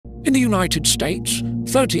In the United States,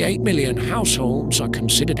 38 million households are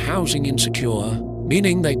considered housing insecure,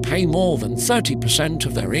 meaning they pay more than 30%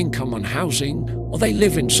 of their income on housing, or they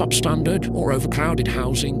live in substandard or overcrowded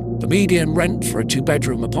housing. The median rent for a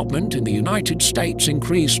two-bedroom apartment in the United States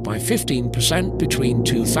increased by 15% between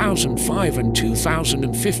 2005 and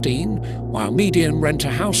 2015, while median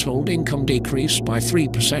renter-household income decreased by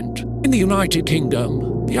 3%. In the United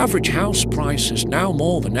Kingdom, the average house price is now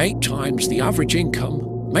more than 8 times the average income,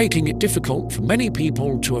 making it difficult for many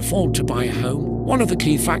people to afford to buy a home. One of the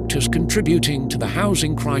key factors contributing to the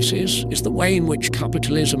housing crisis is the way in which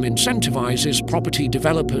capitalism incentivizes property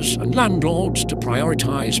developers and landlords to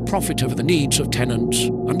prioritize profit over the needs of tenants.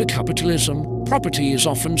 Under capitalism, property is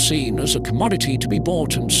often seen as a commodity to be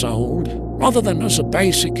bought and sold, rather than as a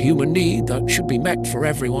basic human need that should be met for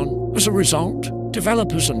everyone. As a result,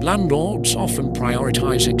 developers and landlords often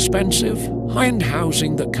prioritize expensive, high-end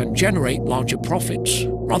housing that can generate larger profits,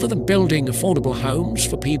 rather than building affordable homes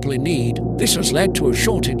for people in need. This has led to a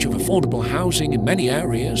shortage of affordable housing in many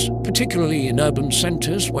areas, particularly in urban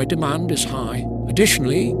centers where demand is high.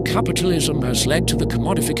 Additionally, capitalism has led to the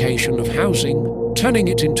commodification of housing, turning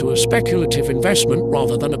it into a speculative investment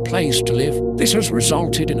rather than a place to live. This has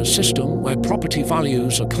resulted in a system where property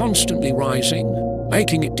values are constantly rising,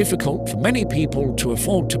 making it difficult for many people to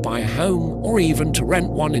afford to buy a home or even to rent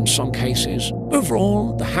one in some cases.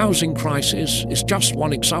 Overall, the housing crisis is just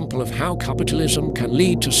one example of how capitalism can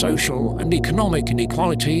lead to social and economic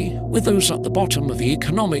inequality, with those at the bottom of the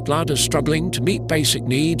economic ladder struggling to meet basic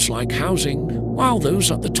needs like housing, while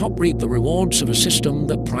those at the top reap the rewards of a system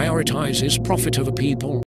that prioritizes profit over people.